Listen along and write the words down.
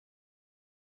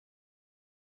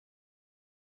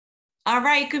All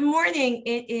right, good morning.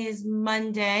 It is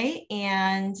Monday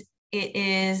and it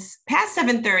is past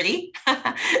 7:30.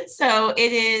 So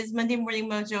it is Monday Morning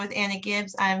Mojo with Anna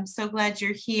Gibbs. I'm so glad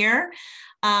you're here.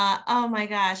 Oh my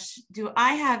gosh, do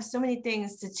I have so many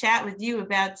things to chat with you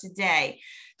about today.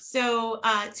 So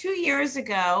 2 years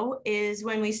ago is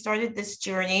when we started this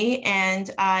journey and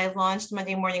I launched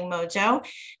Monday Morning Mojo.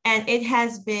 And it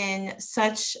has been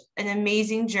such an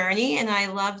amazing journey. And I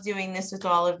love doing this with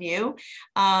all of you.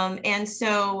 And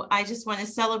so I just want to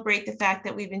celebrate the fact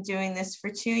that we've been doing this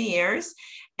for 2 years.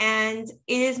 And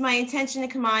it is my intention to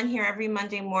come on here every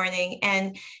Monday morning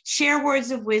and share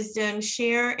words of wisdom,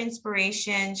 share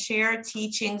inspiration, share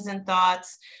teachings and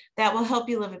thoughts that will help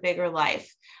you live a bigger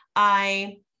life.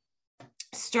 I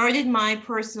started my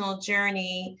personal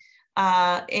journey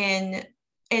in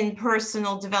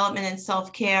personal development and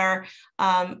self-care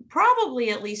probably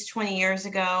at least 20 years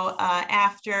ago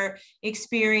after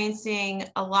experiencing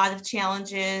a lot of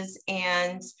challenges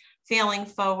and failing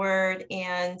forward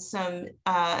and some,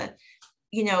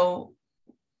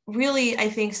 really, I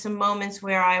think some moments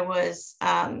where I was,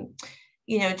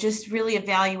 just really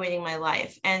evaluating my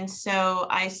life. And so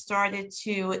I started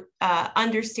to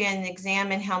understand and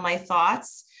examine how my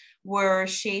thoughts were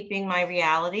shaping my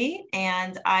reality.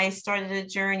 And I started a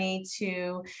journey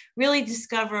to really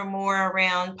discover more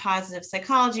around positive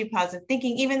psychology, positive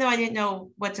thinking, even though I didn't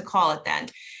know what to call it then.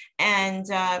 And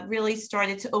really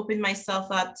started to open myself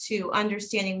up to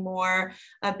understanding more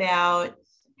about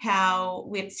how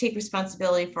we have to take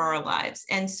responsibility for our lives.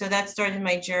 And so that started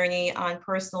my journey on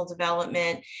personal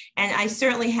development. And I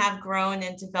certainly have grown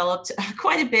and developed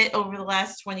quite a bit over the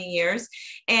last 20 years.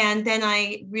 And then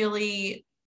I really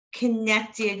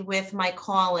connected with my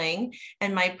calling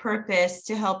and my purpose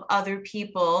to help other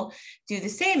people do the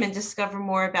same and discover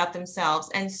more about themselves.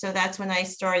 And so that's when I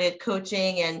started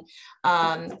coaching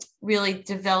and really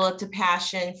developed a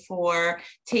passion for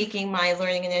taking my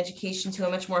learning and education to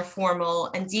a much more formal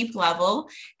and deep level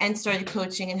and started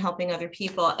coaching and helping other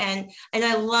people. And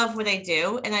I love what I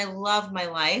do and I love my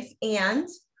life and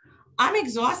I'm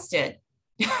exhausted.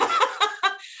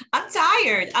 I'm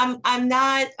tired. I'm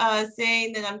not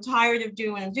saying that I'm tired of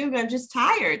doing what I'm doing, but I'm just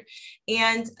tired.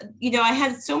 And, I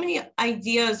had so many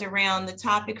ideas around the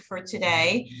topic for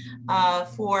today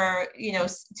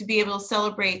to be able to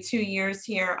celebrate 2 years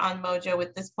here on Mojo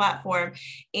with this platform.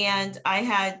 And I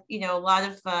had, a lot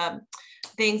of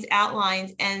things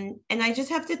outlined. And I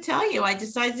just have to tell you, I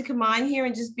decided to come on here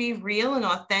and just be real and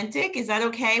authentic. Is that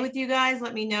okay with you guys?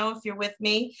 Let me know if you're with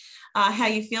me, how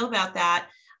you feel about that.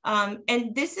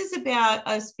 And this is about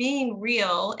us being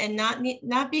real and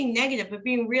not being negative, but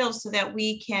being real so that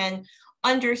we can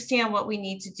understand what we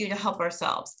need to do to help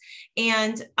ourselves.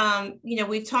 And,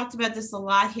 we've talked about this a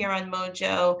lot here on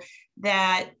Mojo,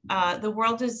 that the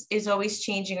world is always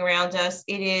changing around us.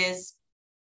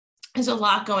 There's a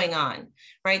lot going on,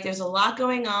 right? There's a lot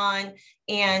going on.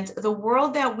 And the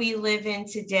world that we live in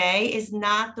today is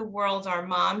not the world our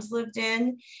moms lived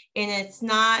in. And it's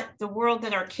not the world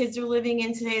that our kids are living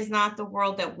in today, is not the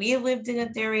world that we lived in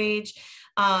at their age.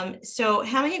 So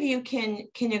how many of you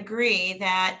can agree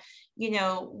that,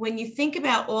 when you think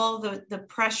about all the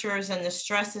pressures and the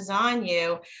stresses on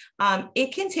you,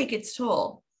 it can take its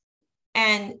toll.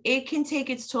 And it can take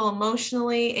its toll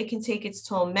emotionally. It can take its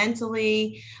toll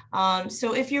mentally.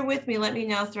 So if you're with me, let me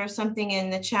know, throw something in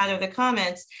the chat or the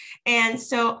comments. And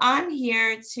so I'm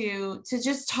here to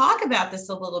just talk about this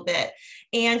a little bit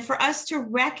and for us to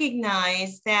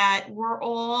recognize that we're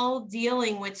all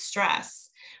dealing with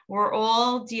stress. We're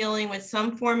all dealing with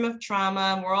some form of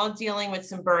trauma. We're all dealing with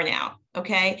some burnout.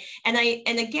 Okay. And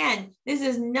again, this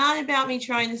is not about me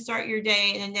trying to start your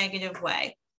day in a negative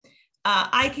way.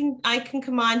 I can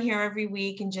come on here every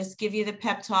week and just give you the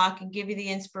pep talk and give you the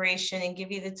inspiration and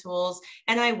give you the tools,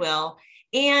 and I will.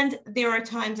 And there are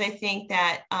times I think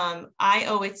that I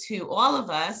owe it to all of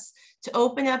us to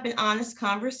open up an honest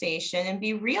conversation and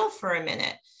be real for a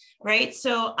minute, right?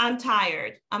 So I'm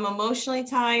tired. I'm emotionally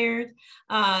tired.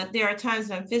 There are times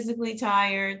when I'm physically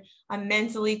tired. I'm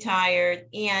mentally tired.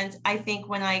 And I think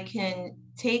when I can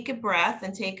take a breath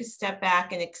and take a step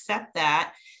back and accept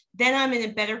that, then I'm in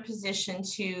a better position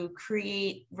to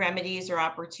create remedies or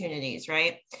opportunities,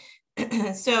 right?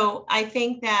 So I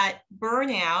think that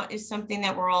burnout is something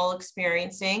that we're all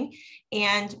experiencing,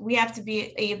 and we have to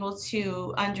be able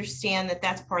to understand that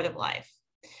that's part of life,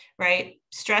 right?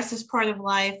 Stress is part of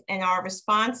life, and our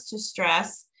response to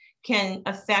stress can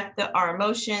affect our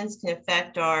emotions, can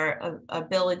affect our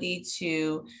ability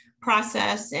to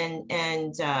process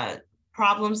and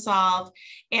problem solve.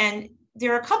 And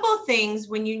there are a couple of things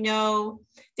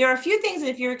there are a few things that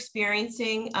if you're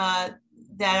experiencing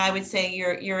I would say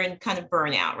you're in kind of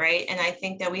burnout, right? And I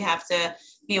think that we have to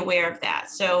be aware of that.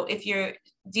 So if you're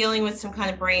dealing with some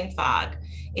kind of brain fog,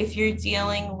 if you're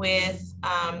dealing with,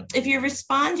 if you're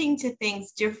responding to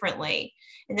things differently,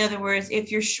 in other words,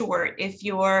 if you're short, if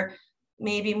you're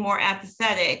maybe more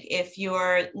apathetic, if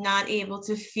you're not able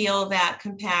to feel that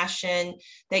compassion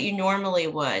that you normally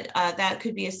would, that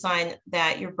could be a sign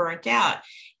that you're burnt out.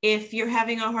 If you're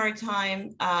having a hard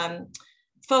time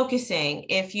focusing,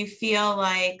 if you feel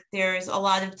like there's a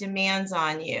lot of demands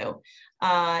on you,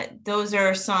 those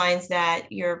are signs that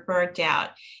you're burnt out.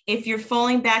 If you're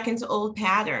falling back into old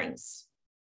patterns,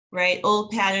 right?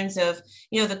 Old patterns of,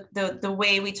 the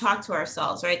way we talk to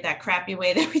ourselves, right? That crappy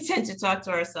way that we tend to talk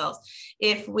to ourselves.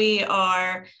 If we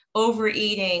are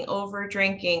overeating, over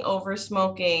drinking, over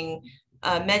smoking,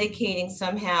 medicating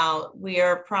somehow, we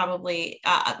are probably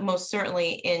most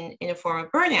certainly in a form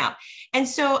of burnout. And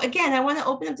so again, I want to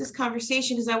open up this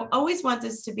conversation because I always want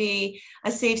this to be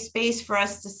a safe space for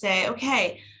us to say,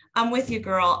 okay, I'm with you,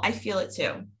 girl. I feel it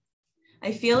too.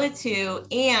 I feel it too.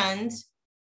 And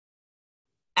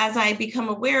as I become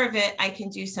aware of it, I can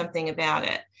do something about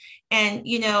it. And,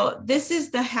 this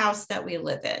is the house that we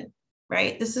live in,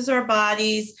 right? This is our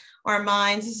bodies, our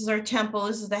minds. This is our temple.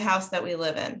 This is the house that we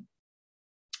live in.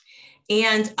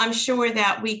 And I'm sure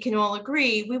that we can all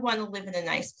agree we want to live in a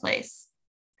nice place.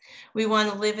 We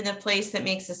want to live in a place that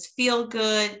makes us feel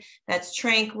good, that's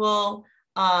tranquil.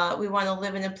 We want to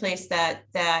live in a place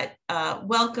that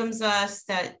welcomes us,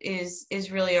 that is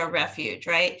really our refuge,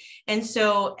 right? And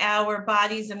so our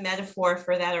body is a metaphor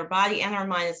for that. Our body and our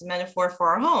mind is a metaphor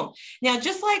for our home. Now,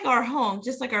 just like our home,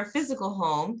 just like our physical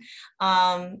home,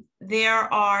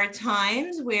 there are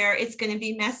times where it's going to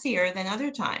be messier than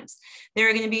other times. There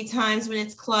are going to be times when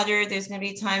it's cluttered. There's going to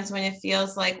be times when it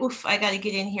feels like, oof, I got to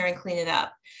get in here and clean it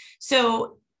up.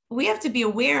 So we have to be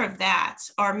aware of that,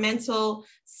 our mental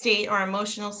state, our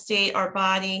emotional state, our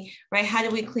body, right? How do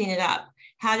we clean it up?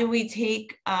 How do we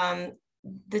take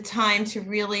the time to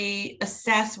really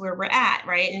assess where we're at,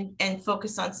 right? And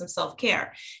focus on some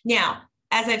self-care. Now,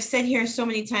 as I've said here so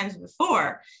many times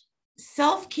before,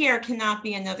 self-care cannot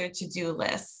be another to-do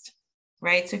list,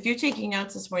 right? So if you're taking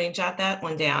notes this morning, jot that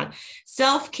one down.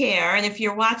 Self-care, and if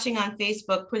you're watching on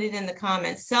Facebook, put it in the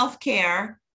comments.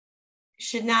 Self-care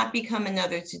should not become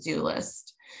another to-do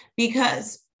list,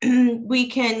 because we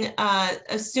can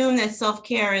assume that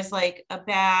self-care is like a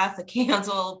bath, a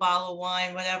candle, a bottle of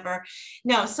wine, whatever.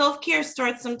 No, self-care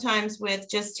starts sometimes with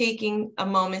just taking a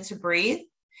moment to breathe.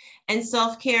 And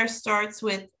self-care starts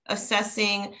with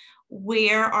assessing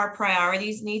where our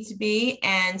priorities need to be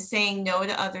and saying no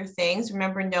to other things.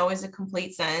 Remember, no is a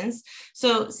complete sentence.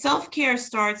 So self-care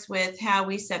starts with how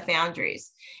we set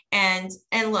boundaries. And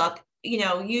look,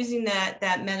 using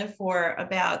that metaphor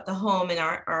about the home and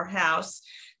our house,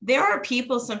 there are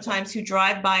people sometimes who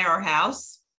drive by our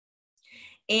house,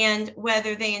 and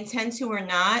whether they intend to or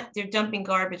not, they're dumping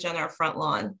garbage on our front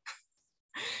lawn,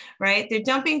 right? They're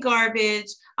dumping garbage.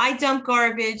 I dump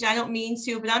garbage. I don't mean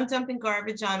to, but I'm dumping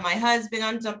garbage on my husband.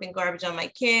 I'm dumping garbage on my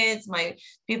kids, my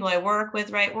people I work with,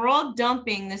 right? We're all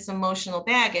dumping this emotional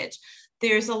baggage.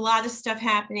 There's a lot of stuff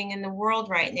happening in the world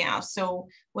right now. So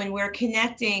when we're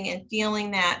connecting and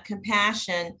feeling that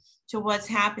compassion to what's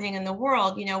happening in the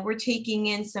world, we're taking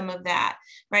in some of that,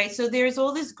 right? So there's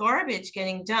all this garbage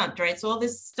getting dumped, right? So all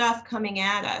this stuff coming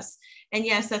at us. And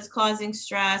yes, that's causing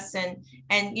stress. And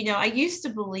I used to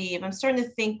believe, I'm starting to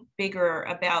think bigger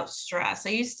about stress. I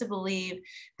used to believe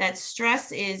that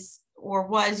stress is or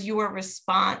was your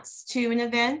response to an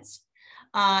event.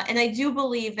 And I do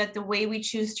believe that the way we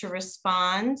choose to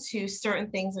respond to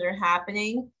certain things that are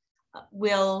happening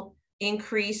will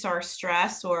increase our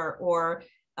stress or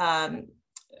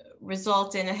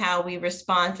result in how we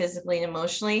respond physically and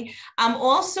emotionally. I'm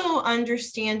also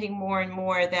understanding more and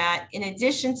more that in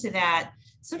addition to that,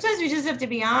 sometimes we just have to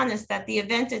be honest that the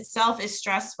event itself is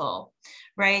stressful,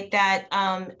 right? That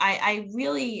I'm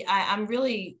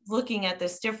really looking at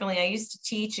this differently. I used to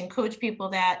teach and coach people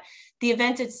that the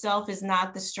event itself is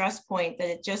not the stress point, that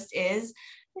it just is.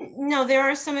 No, there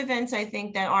are some events I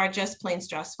think that are just plain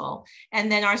stressful. And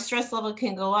then our stress level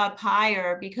can go up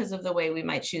higher because of the way we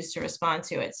might choose to respond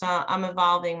to it. So I'm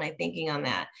evolving my thinking on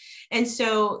that. And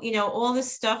so, all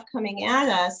this stuff coming at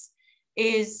us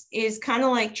is kind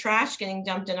of like trash getting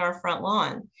dumped in our front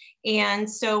lawn. And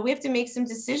so we have to make some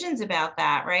decisions about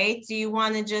that, right? Do you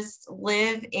want to just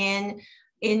live in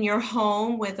your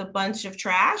home with a bunch of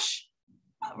trash?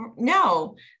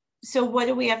 No. So what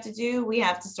do we have to do? We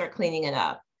have to start cleaning it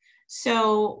up.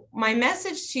 So my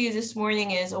message to you this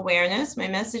morning is awareness. My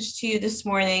message to you this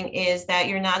morning is that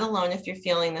you're not alone if you're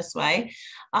feeling this way,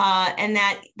 and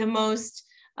that the most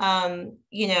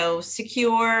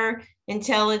secure,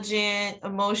 intelligent,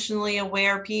 emotionally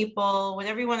aware people,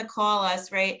 whatever you want to call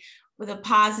us, right? With a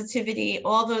positivity,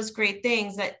 all those great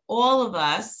things that all of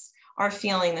us are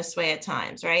feeling this way at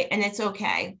times, right? And it's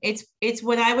okay. It's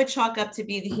what I would chalk up to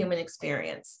be the human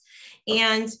experience.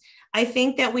 And I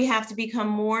think that we have to become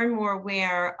more and more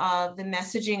aware of the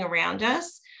messaging around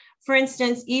us. For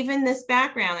instance, even this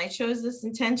background, I chose this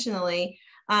intentionally.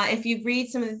 If you read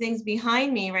some of the things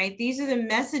behind me, right, these are the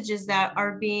messages that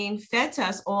are being fed to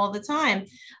us all the time.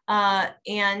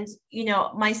 And,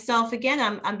 myself,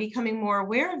 again, I'm becoming more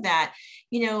aware of that.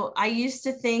 I used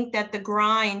to think that the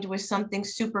grind was something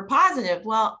super positive.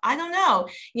 Well, I don't know.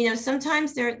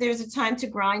 Sometimes there's a time to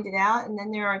grind it out, and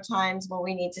then there are times when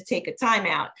we need to take a time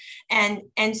out.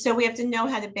 And so we have to know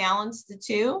how to balance the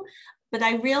two. But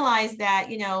I realized that,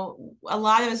 a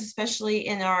lot of us, especially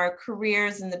in our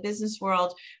careers in the business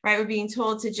world, right, we're being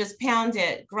told to just pound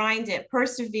it, grind it,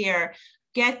 persevere,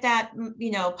 get that,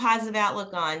 positive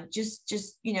outlook on, just,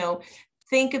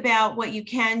 think about what you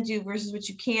can do versus what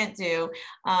you can't do,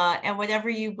 and whatever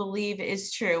you believe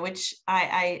is true, which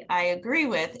I agree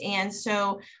with. And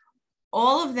so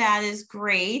all of that is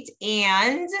great.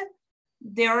 And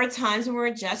there are times when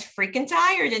we're just freaking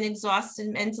tired and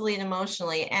exhausted mentally and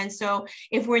emotionally. And so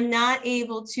if we're not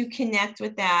able to connect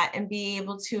with that and be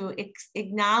able to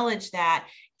acknowledge that,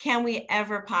 can we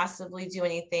ever possibly do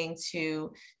anything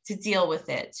to deal with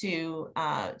it, to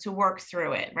work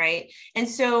through it, right? And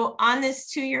so on this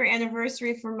 2-year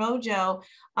anniversary for Mojo,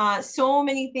 so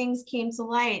many things came to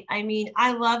light. I mean,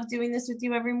 I love doing this with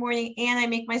you every morning, and I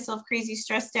make myself crazy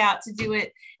stressed out to do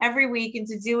it every week, and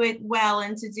to do it well,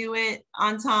 and to do it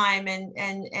on time,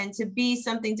 and to be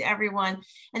something to everyone.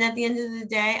 And at the end of the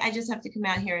day, I just have to come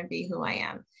out here and be who I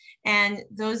am. And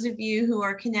those of you who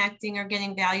are connecting are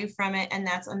getting value from it, and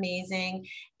that's amazing.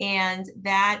 And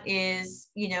that is,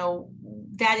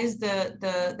 that is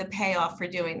the payoff for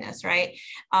doing this, right?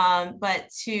 But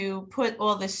to put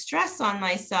all the stress on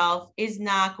myself is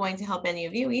not going to help any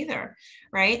of you either,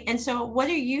 right? And so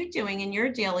what are you doing in your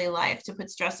daily life to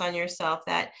put stress on yourself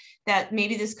that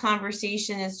maybe this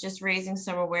conversation is just raising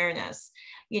some awareness?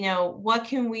 What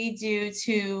can we do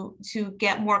to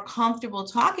get more comfortable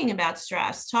talking about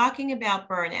stress, talking about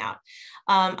burnout?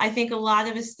 I think a lot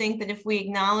of us think that if we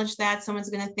acknowledge that, someone's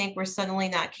going to think we're suddenly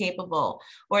not capable,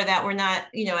 or that we're not,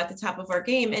 at the top of our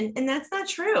game. And that's not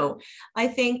true. I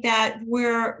think that we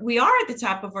are at the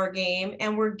top of our game,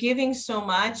 and we're giving so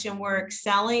much, and we're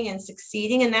excelling and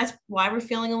succeeding. And that's why we're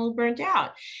feeling a little burnt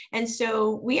out. And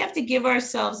so we have to give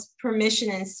ourselves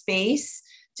permission and space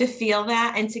to feel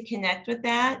that and to connect with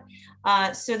that,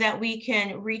 so that we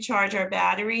can recharge our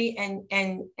battery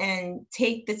and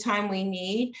take the time we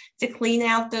need to clean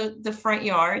out the front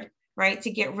yard, right?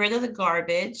 To get rid of the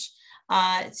garbage,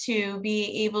 to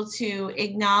be able to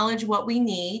acknowledge what we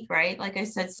need, right? Like I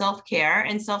said, self-care,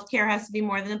 and self-care has to be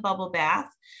more than a bubble bath.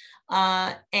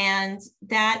 And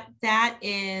that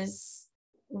is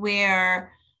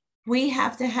where we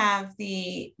have to have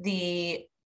the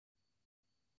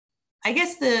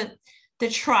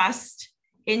trust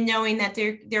in knowing that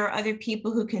there are other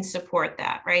people who can support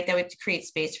that, right? That we have to create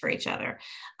space for each other.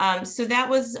 So that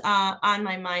was on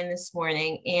my mind this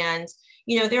morning. And,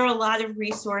 there are a lot of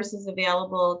resources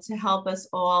available to help us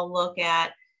all look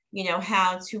at,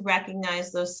 how to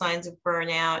recognize those signs of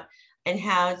burnout and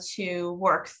how to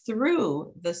work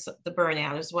through the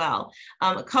burnout as well.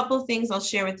 A couple of things I'll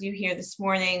share with you here this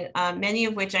morning, many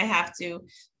of which I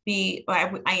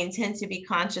intend to be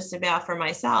conscious about for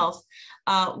myself.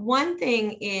 One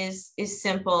thing is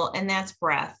simple, and that's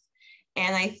breath.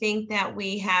 And I think that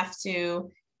we have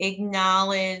to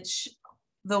acknowledge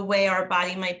the way our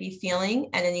body might be feeling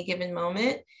at any given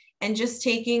moment, and just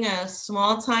taking a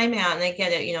small time out. And I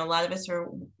get it, a lot of us are,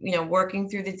 working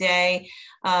through the day,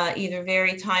 either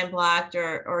very time blocked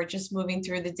or just moving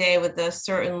through the day with a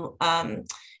certain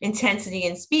intensity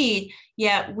and speed.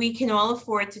 Yet we can all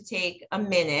afford to take a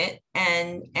minute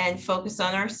and focus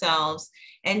on ourselves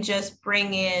and just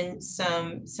bring in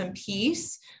some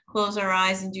peace, close our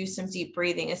eyes and do some deep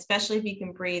breathing, especially if you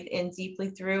can breathe in deeply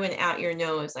through and out your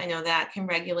nose. I know that can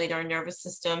regulate our nervous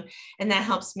system, and that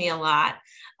helps me a lot.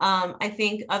 I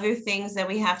think other things that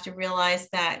we have to realize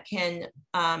that can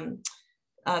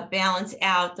balance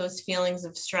out those feelings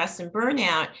of stress and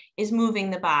burnout is moving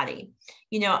the body.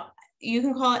 You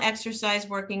can call it exercise,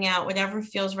 working out, whatever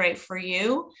feels right for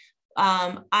you.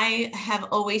 I have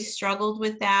always struggled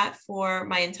with that for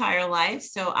my entire life.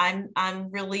 So I'm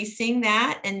releasing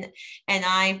that, and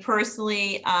I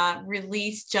personally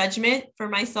release judgment for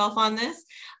myself on this.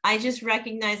 I just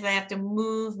recognize that I have to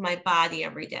move my body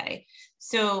every day.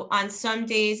 So on some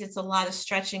days, it's a lot of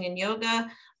stretching and yoga.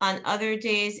 On other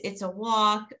days, it's a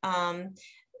walk.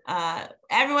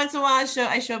 Every once in a while,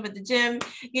 I show up at the gym,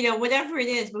 whatever it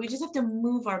is, but we just have to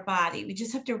move our body. We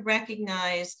just have to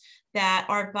recognize that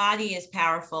our body is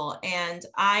powerful. And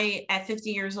I, at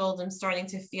 50 years old, am starting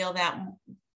to feel that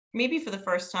maybe for the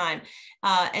first time,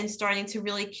 and starting to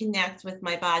really connect with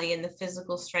my body and the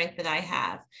physical strength that I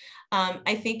have.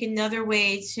 I think another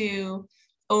way to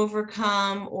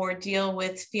overcome or deal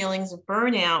with feelings of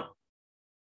burnout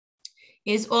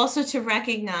is also to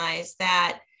recognize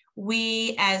that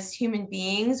we as human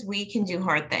beings, we can do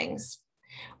hard things.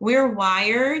 We're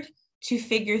wired to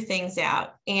figure things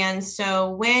out. And so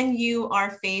when you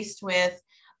are faced with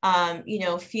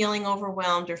feeling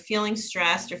overwhelmed or feeling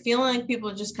stressed or feeling like people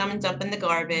are just come and dump in the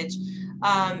garbage,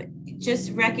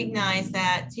 just recognize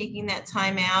that taking that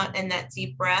time out and that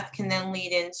deep breath can then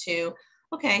lead into,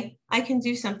 okay, I can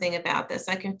do something about this.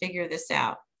 I can figure this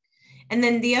out. And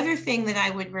then the other thing that I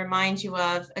would remind you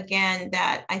of, again,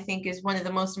 that I think is one of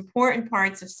the most important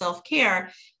parts of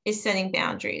self-care is setting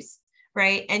boundaries,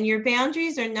 right? And your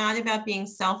boundaries are not about being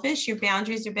selfish. Your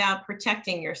boundaries are about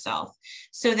protecting yourself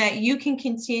so that you can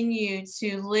continue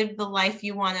to live the life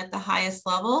you want at the highest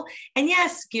level. And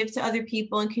yes, give to other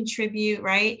people and contribute,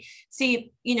 right?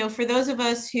 See, for those of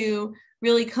us who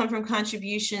really come from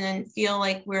contribution and feel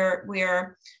like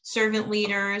we're servant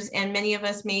leaders, and many of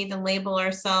us may even label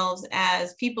ourselves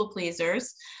as people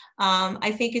pleasers.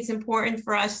 I think it's important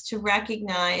for us to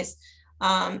recognize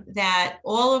that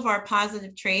all of our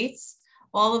positive traits,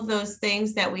 all of those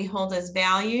things that we hold as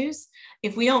values,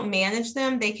 if we don't manage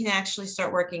them, they can actually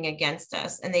start working against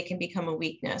us and they can become a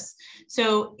weakness.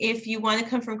 So if you want to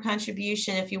come from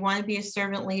contribution, if you want to be a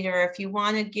servant leader, if you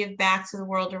want to give back to the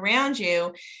world around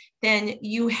you, then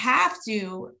you have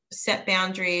to set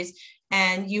boundaries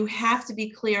and you have to be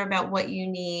clear about what you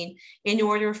need in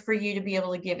order for you to be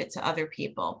able to give it to other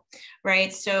people,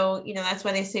 right? So, that's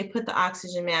why they say put the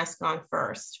oxygen mask on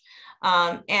first.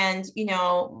 And,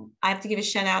 I have to give a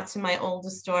shout out to my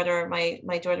oldest daughter,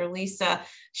 my daughter, Lisa.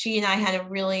 She and I had a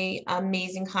really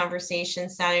amazing conversation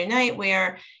Saturday night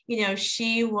where,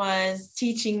 she was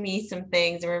teaching me some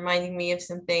things and reminding me of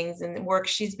some things and the work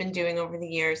she's been doing over the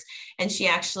years. And she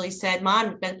actually said,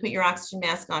 Mom, you better put your oxygen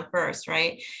mask on first,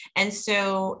 right? And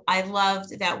so I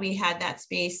loved that we had that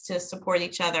space to support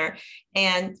each other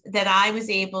and that I was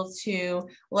able to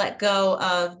let go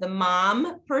of the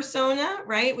mom persona,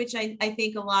 right? Which I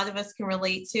think a lot of us can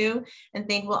relate to and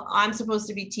think, well, I'm supposed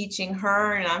to be teaching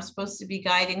her and I'm supposed to be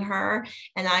guiding her.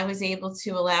 And I was able to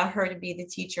allow her to be the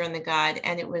teacher and the guide.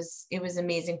 And it was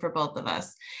amazing for both of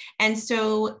us. And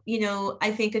so,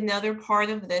 I think another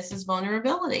part of this is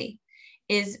vulnerability,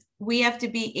 is we have to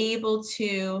be able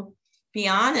to be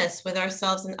honest with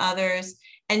ourselves and others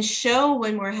and show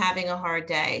when we're having a hard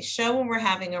day, show when we're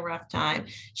having a rough time,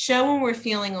 show when we're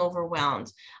feeling overwhelmed.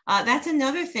 That's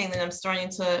another thing that I'm starting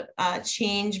to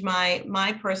change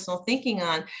my personal thinking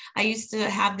on. I used to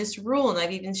have this rule, and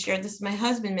I've even shared this with my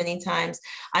husband many times.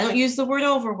 I don't use the word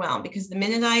overwhelmed because the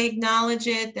minute I acknowledge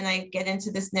it, then I get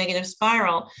into this negative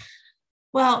spiral.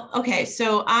 Well, okay,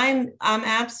 so I'm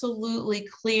absolutely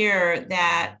clear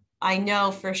that I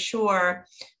know for sure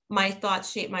my thoughts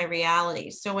shape my reality.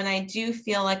 So when I do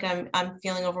feel like I'm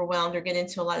feeling overwhelmed or get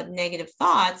into a lot of negative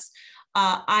thoughts,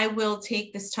 I will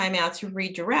take this time out to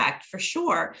redirect for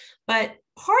sure. But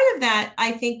part of that,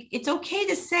 I think it's okay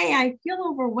to say, I feel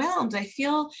overwhelmed. I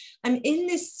feel I'm in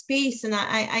this space and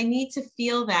I need to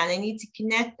feel that. I need to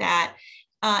connect that.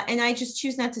 And I just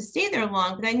choose not to stay there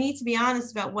long, but I need to be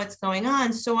honest about what's going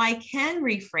on so I can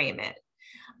reframe it,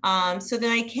 so that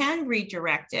I can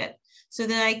redirect it, so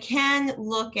that I can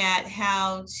look at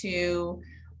how to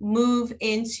move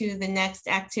into the next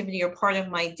activity or part of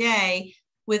my day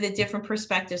with a different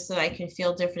perspective so that I can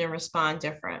feel different and respond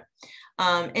different.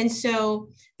 And so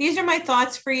these are my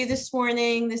thoughts for you this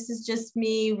morning. This is just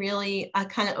me really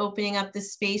kind of opening up the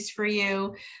space for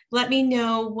you. Let me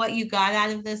know what you got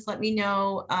out of this. Let me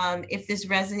know if this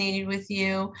resonated with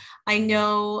you. I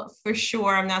know for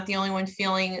sure I'm not the only one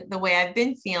feeling the way I've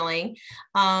been feeling.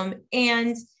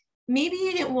 And maybe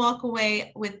you didn't walk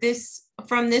away with this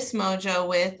from this mojo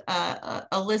with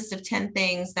a list of 10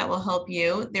 things that will help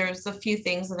you. There's a few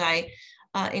things that I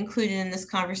included in this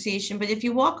conversation, but if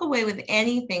you walk away with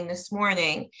anything this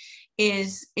morning,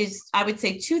 is I would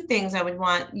say two things I would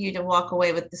want you to walk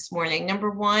away with this morning. Number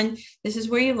one, this is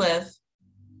where you live.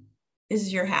 This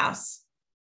is your house.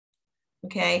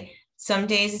 Okay. Some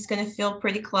days it's going to feel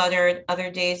pretty cluttered.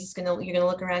 Other days you're going to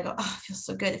look around and go, oh, it feels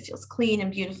so good. It feels clean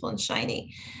and beautiful and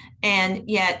shiny. And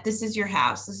yet this is your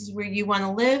house. This is where you want to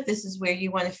live. This is where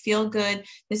you want to feel good.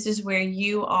 This is where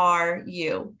you are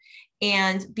you.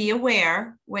 And be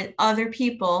aware when other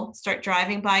people start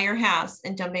driving by your house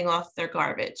and dumping off their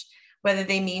garbage, whether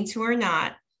they mean to or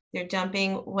not. They're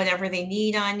dumping whatever they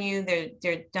need on you.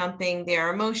 They're dumping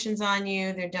their emotions on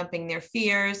you. They're dumping their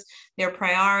fears, their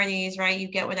priorities, right? You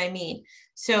get what I mean?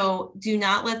 So do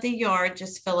not let the yard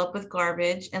just fill up with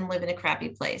garbage and live in a crappy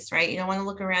place, right? You don't want to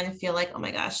look around and feel like, oh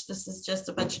my gosh, this is just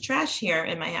a bunch of trash here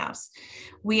in my house.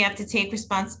 We have to take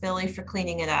responsibility for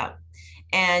cleaning it up.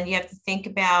 And you have to think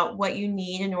about what you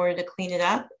need in order to clean it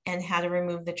up and how to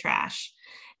remove the trash.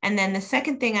 And then the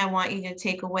second thing I want you to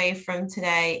take away from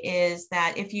today is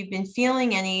that if you've been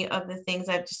feeling any of the things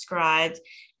I've described,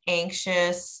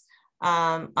 anxious,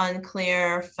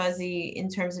 unclear, fuzzy in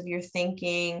terms of your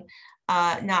thinking,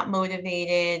 not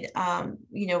motivated,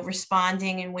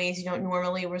 responding in ways you don't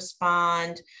normally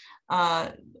respond,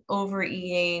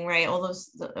 overeating, right? All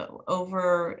those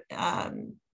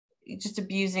just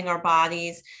abusing our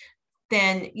bodies,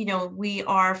 then, we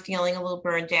are feeling a little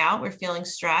burned out. We're feeling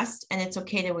stressed, and it's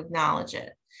okay to acknowledge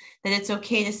it, that it's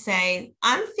okay to say,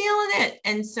 I'm feeling it.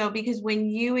 And so, because when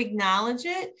you acknowledge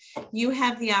it, you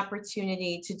have the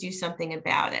opportunity to do something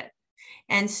about it.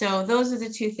 And so those are the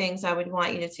two things I would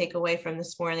want you to take away from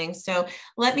this morning. So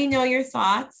let me know your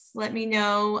thoughts. Let me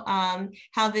know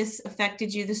how this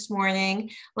affected you this morning.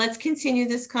 Let's continue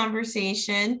this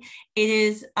conversation. It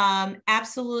is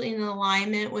absolutely in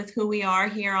alignment with who we are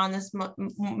here on this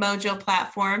Mojo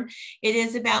platform. It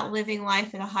is about living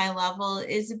life at a high level. It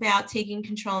is about taking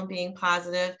control and being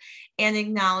positive and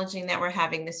acknowledging that we're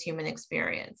having this human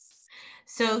experience.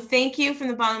 So thank you from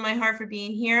the bottom of my heart for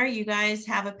being here. You guys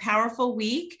have a powerful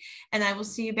week, and I will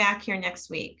see you back here next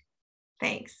week.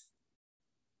 Thanks.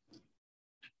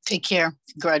 Take care.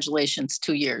 Congratulations,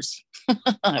 2 years.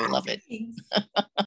 I love it.